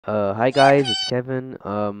Hi guys, it's Kevin.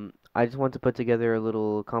 I just want to put together a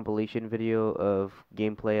little compilation video of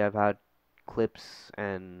gameplay. I've had clips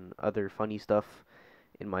and other funny stuff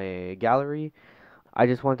in my gallery. I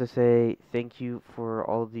just want to say thank you for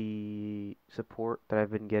all the support that I've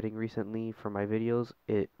been getting recently for my videos.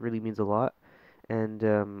 It really means a lot, and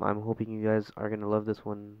I'm hoping you guys are gonna love this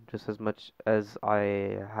one just as much as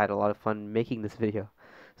I had a lot of fun making this video.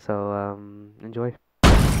 So, enjoy.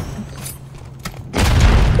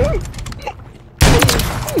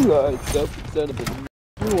 You are a son of a.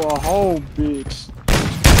 You a whole bitch.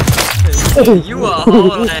 You a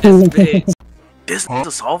whole ass bitch. This is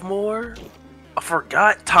a sophomore? I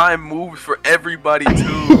forgot time moves for everybody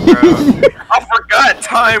too, bro. I forgot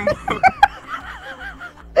time moves.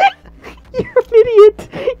 You're an idiot!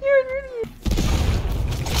 You're an idiot!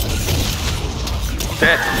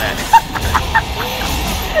 That's that.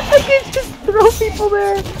 I can just throw people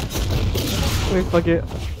there! Wait, fuck it.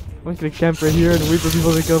 I'm just gonna camp right here and wait for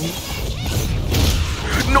people to come.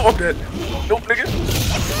 No, I'm dead. Nope, nigga.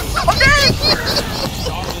 I'm dead!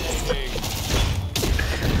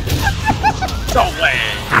 No way!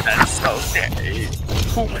 That's so scary.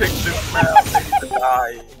 Who picked this map to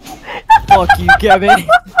die? Fuck you, Kevin.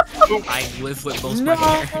 I live with both my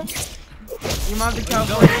parents. You might be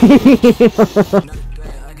cowboy.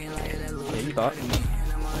 Yeah, you thought.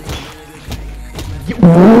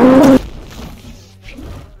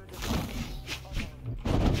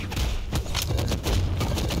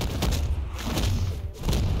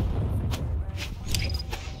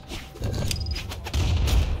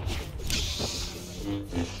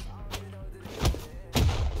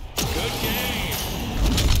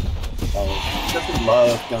 Just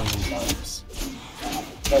love gun loves.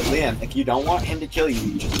 But Liam, if you don't want him to kill you,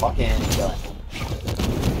 you just walk in and kill him.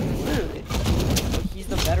 He's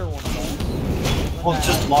the better one, though. Well,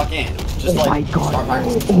 just walk in. Just Oh like, my god. start by I'm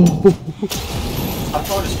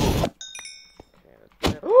going to school.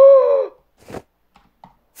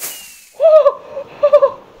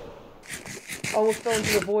 Almost fell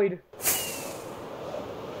into the void.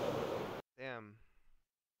 Damn.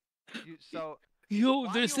 Yo,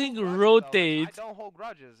 why this you thing hold grudges, though? Like, rotates. I don't hold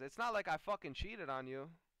grudges. It's not like I fucking cheated on you.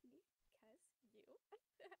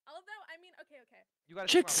 Although, I mean, okay. You gotta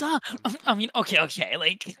Check see my out. I mean, okay,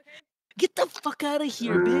 like, get the fuck out of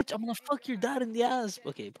here, bitch. I'm gonna fuck your dad in the ass.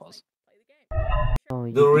 Okay, pause. play the game.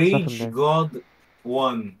 Oh, The Rage God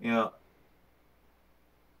won. Yeah.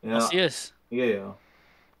 Yeah. Yes. Yeah.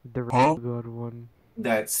 The god one.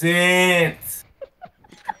 That's it.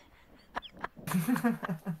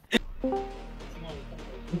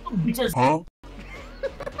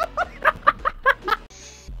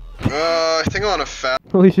 I think I want to fat.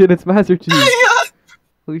 Holy shit, it's Master Chief!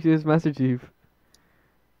 Holy shit, it's Master Chief.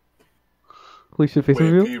 Holy shit, face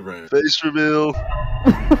reveal? Face reveal.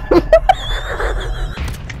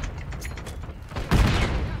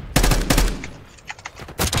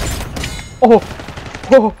 Oh!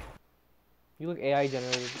 Oh! You look AI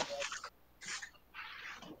generated.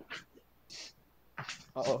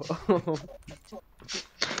 Uh-oh.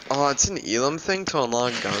 Oh, it's an Elam thing to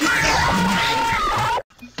unlock guns.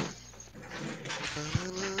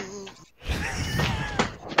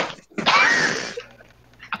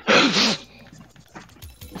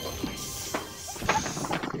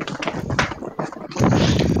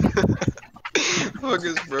 Fuck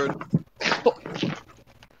is bro?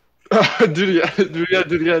 Do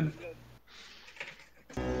it again.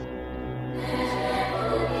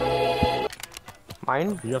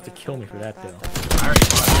 Mine? You have to kill me for that, though.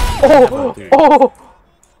 Oh! Oh!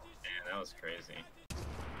 Man, that was crazy.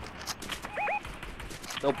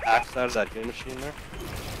 No backside of that game machine there.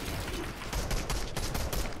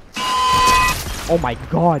 Oh my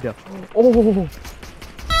god! Oh!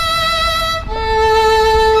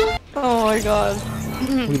 Oh my god.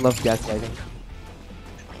 We love gaslighting.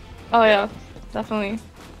 Oh yeah, definitely.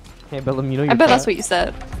 Hey Bellum, you know you're I bet fat? that's what you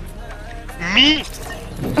said. Me?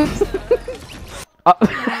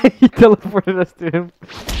 He teleported us to him.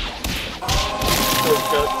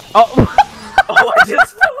 Oh! Oh, I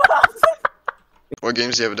just fell out. What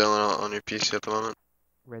games do you have Dylan on your PC at the moment?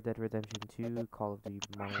 Red Dead Redemption 2, Call of Duty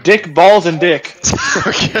Modern. Dick, balls, and dick.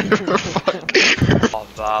 Okay, we're fucked. Oh,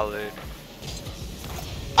 valid.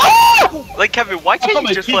 Like, Kevin, why can't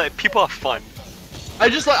you just let people have fun? I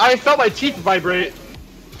felt my teeth vibrate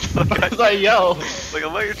as I yell. Like,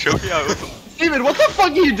 I'm like choking out. Steven, what the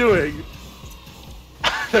fuck are you doing?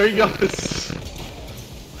 There he goes.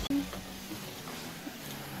 I'm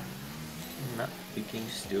not freaking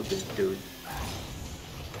stupid, dude.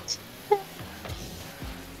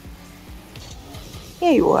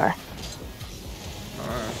 Yeah, you are.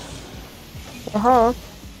 Uh-huh.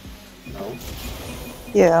 No.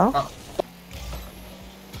 Yeah.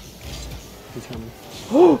 He's coming.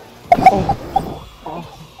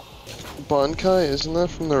 Bankai, isn't that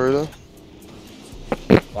from Naruto?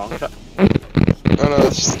 Bankai? Oh no,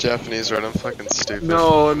 that's just Japanese, right? I'm fucking stupid.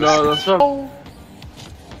 No, that's not.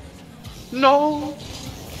 No!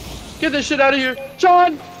 Get this shit out of here!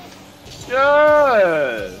 John!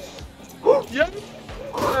 Yes! Yes!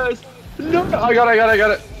 No! I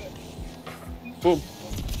got it! Boom.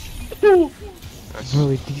 Bro,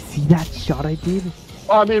 did you see that shot I did?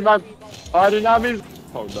 I did not mean.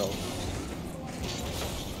 Oh no.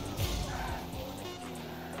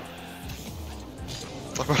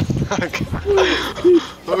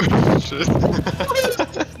 Oh shit.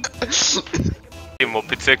 Mon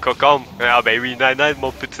petit cocon. Ah ben oui, night,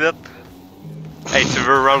 mon petit. Hey, tu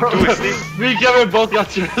veux round 2 ici? Me and Kevin both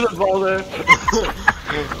got you the ball there.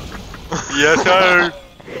 Yes, sir.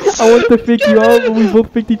 I want to pick you up, but we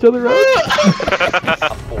both picked each other up.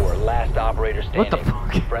 Last operator standing. What the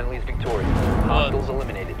fuck? Friendly's victorious. Hostiles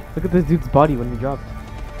eliminated. Look at this dude's body when he dropped.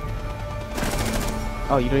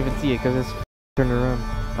 Oh, you don't even see it because it's turned around.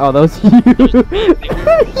 Oh, that was you.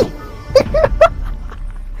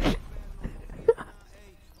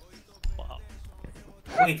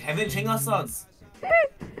 Wait, haven't Chingasans?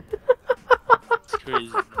 It's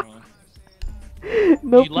crazy, bro.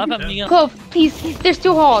 No. You laugh at me. Go, please. There's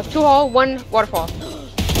 2 hall, 1 waterfall.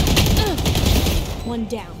 One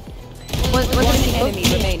down. One enemy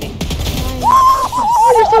remaining.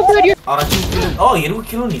 Oh, you're so good. Oh, you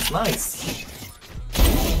killing is nice.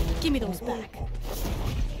 Give me those back.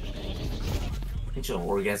 It's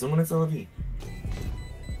orgasm when it's already.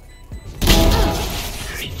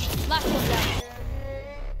 Last one down.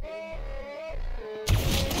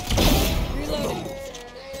 Reloading.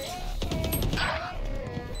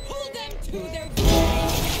 Pull them to their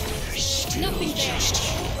grave. Nothing there.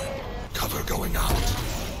 Cover going out.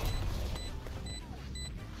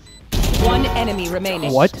 One enemy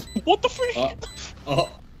remaining. What? What the freak?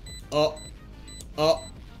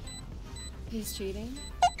 He's cheating.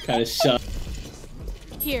 Kinda shut.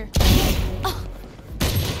 Here.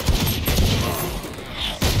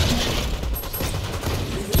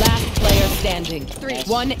 Last player standing. 3.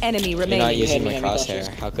 One enemy remaining. You're not using my crosshair.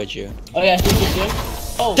 How could you? Oh yeah,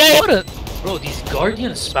 Oh, damn! What a... Bro, these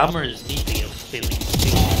Guardian spammers need to get Philly.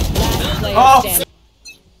 Last player standing.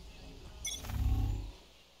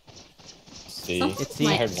 See?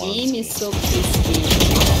 My aim is so crispy.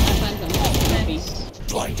 I find them happy.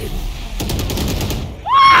 Blinded.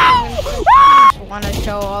 Want to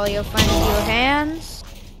show all your friends your hands?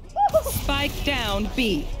 Spike down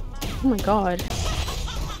B. Oh my god.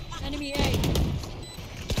 Enemy A.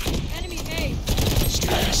 Enemy A.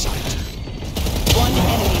 Sight. One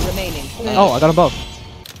enemy remaining. Oh, I got them both.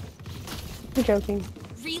 I'm joking.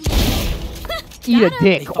 Eat a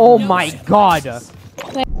dick. Oh my god.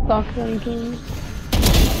 Stop thinking.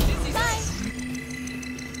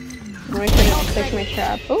 I'm going to fix my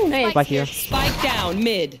trap. Oh, nice. Back here. Spike down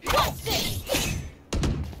mid.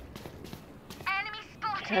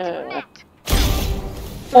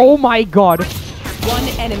 Oh my god. One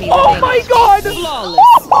enemy Oh remaining. my god.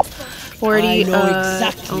 Flawless. 40. I know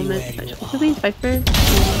exactly almost. where you What's his name? Viper?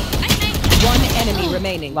 One enemy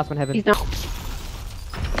remaining. Last one, heaven. He's not.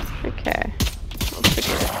 Okay. I'll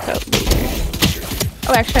figure it out later.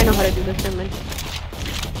 Oh, actually, I know how to do this. Never mind.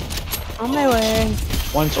 On my way.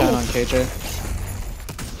 One shot on KJ.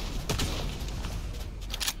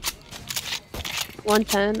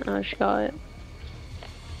 110. Oh, she got it.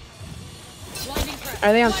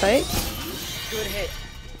 Are they on site? Good hit.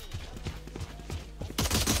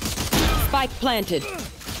 Spike planted.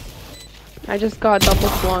 I just got double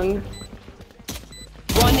swung.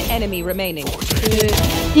 One enemy remaining.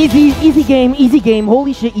 Easy game.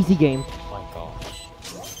 Holy shit, easy game. Oh my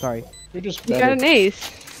gosh. Sorry. You're just You better. got an ace.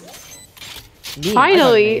 Me,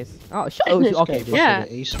 Finally. I got an ace. Oh, shit. Oh, okay. Yeah.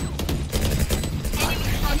 Ace.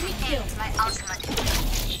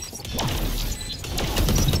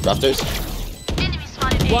 Raptors.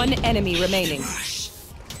 One enemy remaining.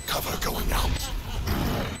 Cover going out.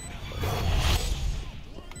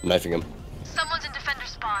 Knifing him. Someone's in defender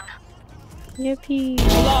spawn. Yippee.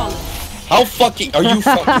 Long. How fucking are you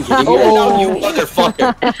fucking kidding me right now, you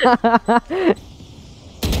motherfucker?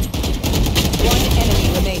 One enemy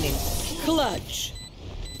remaining. Clutch.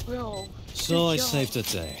 Bro. So I saved a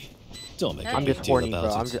day. Don't make a I'm big just deal horny, bro.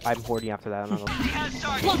 about it. I'm horny after that. I'm not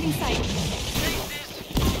gonna... Blocking sight.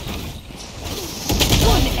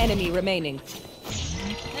 One enemy remaining.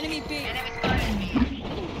 Enemy B.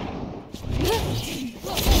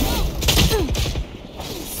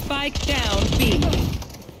 Spike down B.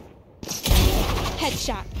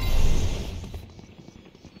 Headshot.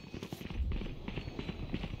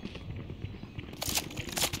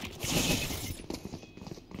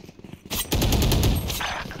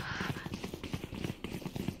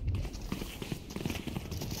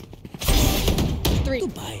 3.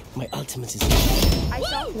 Goodbye. My ultimate is. I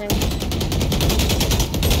saw him.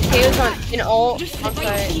 He was on in ult.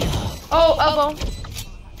 Okay. Oh, elbow.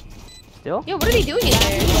 Still? Yo, what are they doing in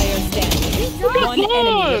there? Player standing. One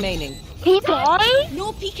enemy remaining. He died?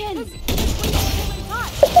 No peekins.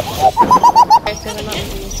 Okay, so they're not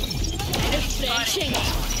Refreshing.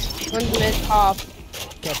 one's mid top.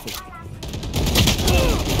 Careful.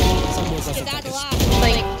 Is that last?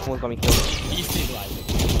 Like, Someone's got me killed.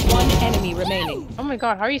 One enemy remaining. oh my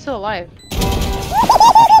god, how are you still alive?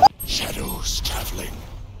 Shadows traveling.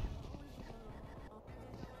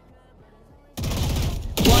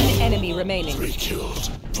 One enemy remaining. 3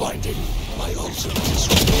 killed. Blinding. My ultimate is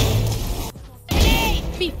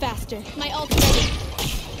Be faster. My ult ready.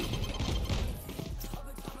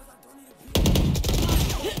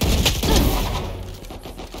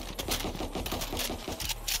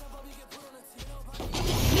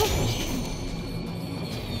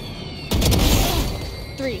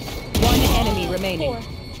 One enemy remaining. 4.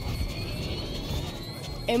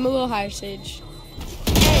 Aim a little higher, Sage.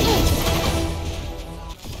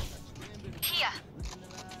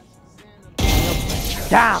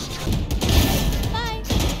 Damn! Bye.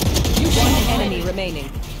 One enemy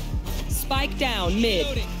remaining. Spike down mid.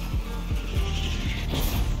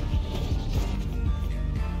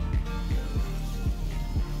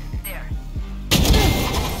 There.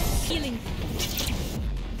 Healing.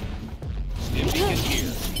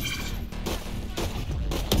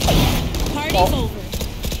 Party's over.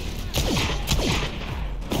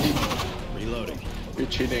 Reloading. You're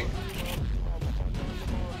cheating.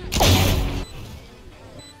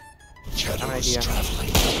 shadows traveling.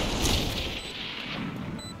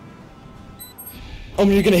 Oh,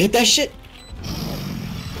 you're gonna hit that shit?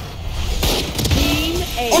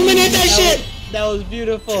 Oh, I'm gonna hit that shit! That was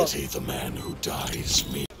beautiful. Pity the man who dies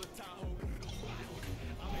me.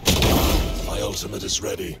 My ultimate is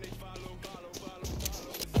ready.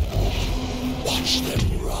 Watch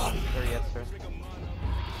them run.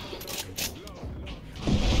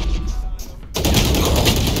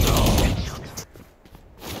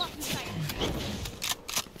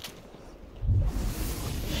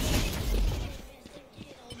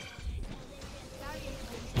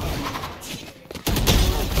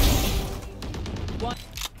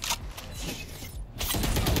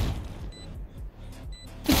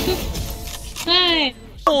 Hey!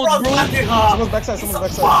 Oh, bro! Someone's backside, someone's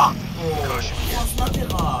backside.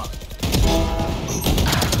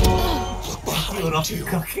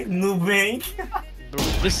 Bro,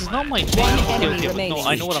 this is not my thing. Okay, but no,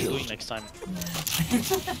 I know what I'm doing next time.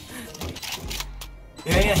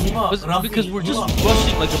 Because we're just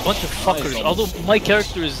rushing like a bunch of fuckers. Although my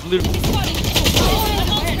character is literally.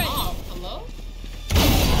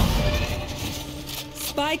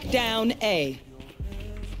 Spike down A.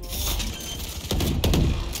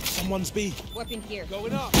 Someone's B. Weapon here.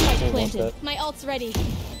 Going up. Spike planted. My ult's ready.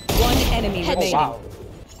 One enemy remaining. Wow.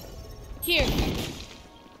 Here.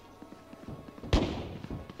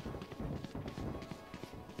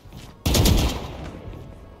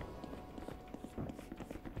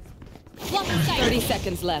 Block in sight. 30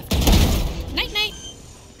 seconds left. Night night.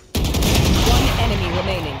 One enemy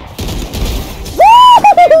remaining.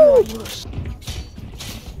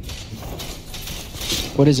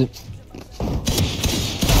 What is it?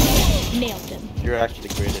 Nailed him. You're actually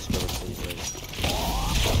the greatest military.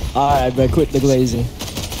 Alright, but quit the glazing.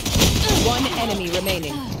 One enemy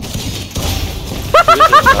remaining.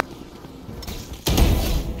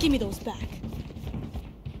 Give me those back.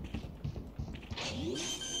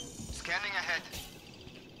 Scanning ahead.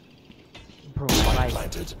 Bro, Spike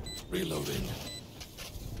planted. Reloading.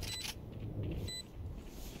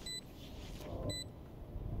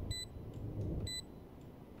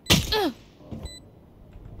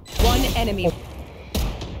 One enemy.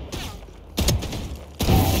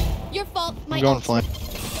 Your fault. My I'm going ult. flank.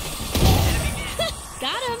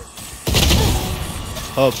 Got him.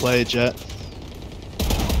 Oh, play Jet.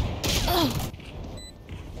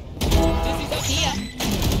 See ya.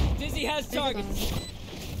 Dizzy has targets.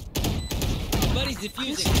 Buddy's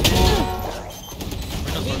defusing.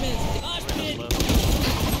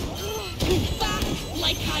 Back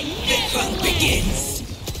like I never begins.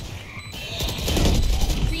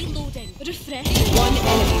 Reloading. Refresh. One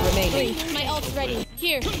enemy remaining. My ult's ready.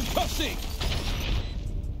 Here.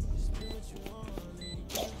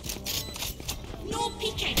 No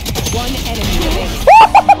peeking. One enemy remaining.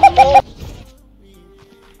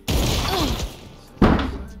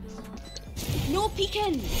 No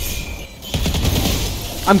peeking.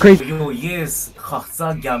 I'm crazy. Yo, yes.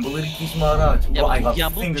 Khaksa gambler kish mara. Bro, I got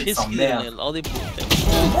Gamble fingers piss on there. all they put them.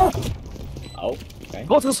 Ow.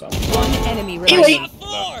 One enemy remaining.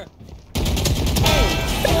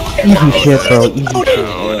 Easy shit, bro.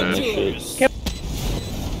 Easy shit.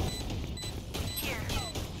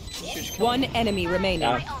 One enemy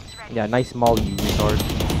remaining. Yeah, nice molly, you retard.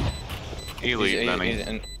 Elite, I mean.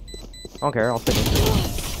 I don't care, I'll stick it.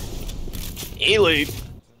 Elite.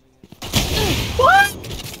 What?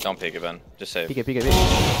 Don't peek it, Ben. Just save. Peek it, peek it, peek it.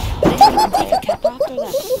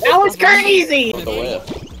 That was crazy! Vandal!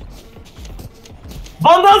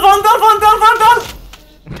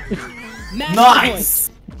 Nice!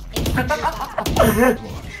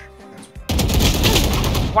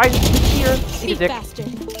 Why is he here? Eat a dick.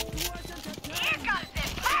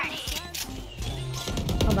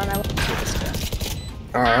 Hold on,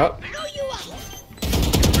 Alright.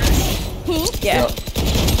 Who? Yeah.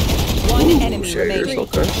 One enemy remaining.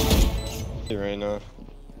 Right now.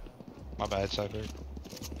 My bad, Cypher.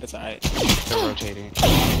 It's alright. They're rotating.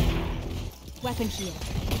 Weapon here.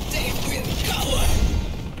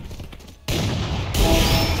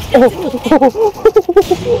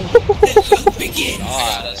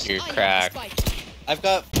 God, you're cracked. I've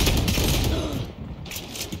got.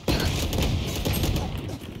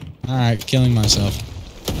 Alright, killing myself.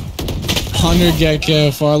 100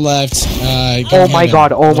 Gecko, far left. Oh my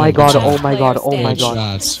god, oh my god, oh my god, oh my god.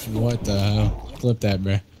 Shots. What the hell? Flip that,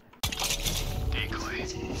 bruh.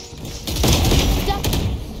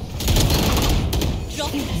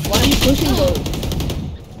 Why are you pushing those?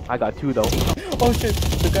 I got 2 though. Oh shit,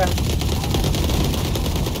 the guy.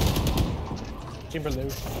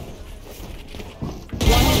 Timberlake.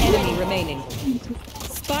 One enemy remaining.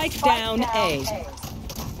 Spike down A.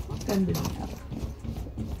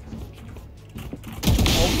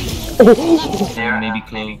 Maybe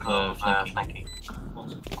flanking.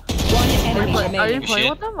 One enemy Are you remaining. playing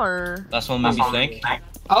with them or? Last one maybe flank.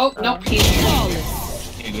 Oh, no, he's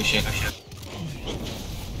Flawless. Here, go shit.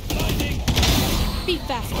 Be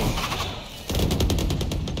faster.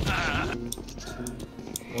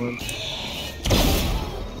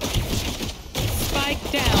 Spike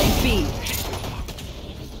down B.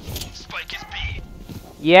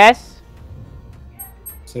 Yes?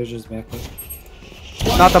 Soldier's back up.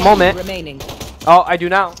 Not the moment. Remaining. Oh, I do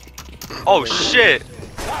now. Oh shit!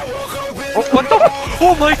 Oh, what the?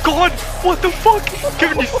 Oh my god! What the fuck?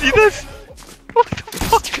 Can you see this? What the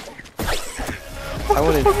fuck? I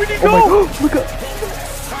wanna. Where did he Oh my go? god! Look at.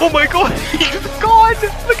 Oh my god! He's gone!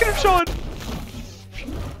 Look at him, Sean!